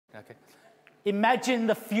okay. Imagine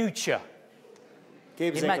the future.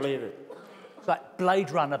 Keep it, leave it. It's like Blade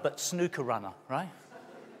Runner, but Snooker Runner, right?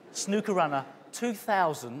 Snooker Runner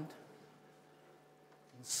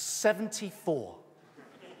 2074.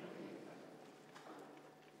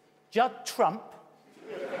 Judd Trump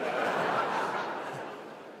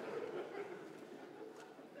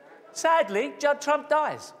sadly, Judd Trump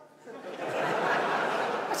dies.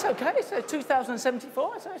 That's okay, it's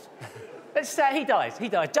 2074. Let's say he dies.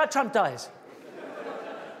 Judd Trump dies.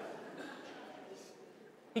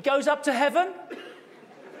 He goes up to heaven.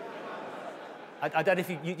 I don't know if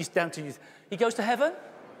you down to you. He goes to heaven,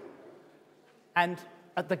 and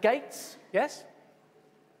at the gates, yes?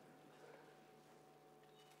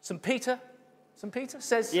 St. Peter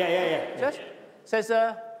says... Yeah. Says,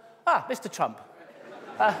 Mr. Trump.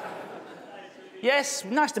 Yes,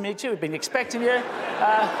 nice to meet you. We've been expecting you.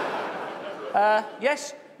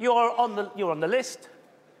 Yes, you're on the list.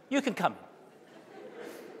 You can come in.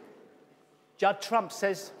 Judd Trump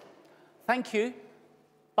says, thank you,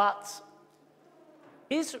 but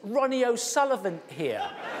is Ronnie O'Sullivan here?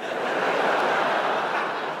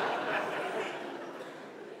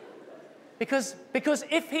 Because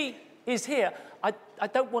if he is here, I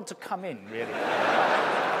don't want to come in, really.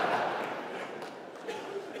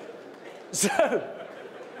 So,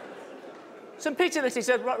 St. Peter Lissy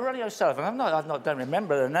said, Ronnie O'Sullivan. Don't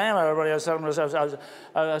remember the name of Ronnie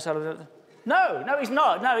O'Sullivan. No, he's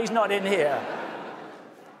not. No, he's not in here.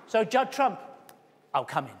 So Judd Trump, I'll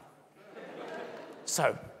come in.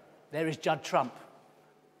 So there is Judd Trump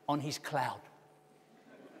on his cloud.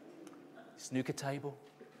 Snooker table.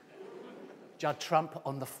 Judd Trump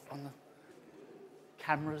on the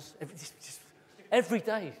cameras. Every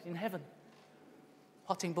day in heaven.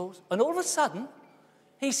 Potting balls. And all of a sudden,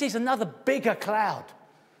 he sees another bigger cloud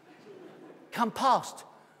come past.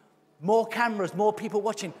 More cameras, more people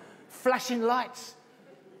watching. Flashing lights.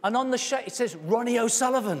 And on the shade, it says, Ronnie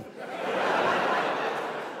O'Sullivan.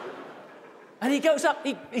 And he goes up,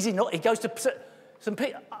 is he not? He goes to St.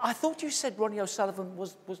 Peter. I thought you said Ronnie O'Sullivan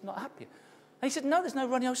was not happy. And he said, no, there's no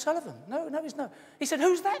Ronnie O'Sullivan. No, he's no. He said,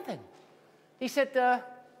 who's that then? He said, that's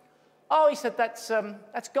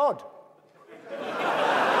God.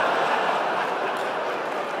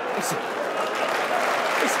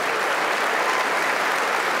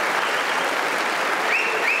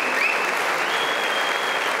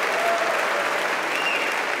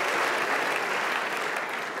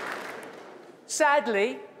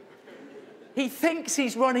 Sadly, he thinks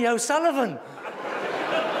he's Ronnie O'Sullivan.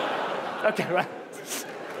 Okay, right.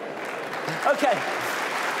 Okay.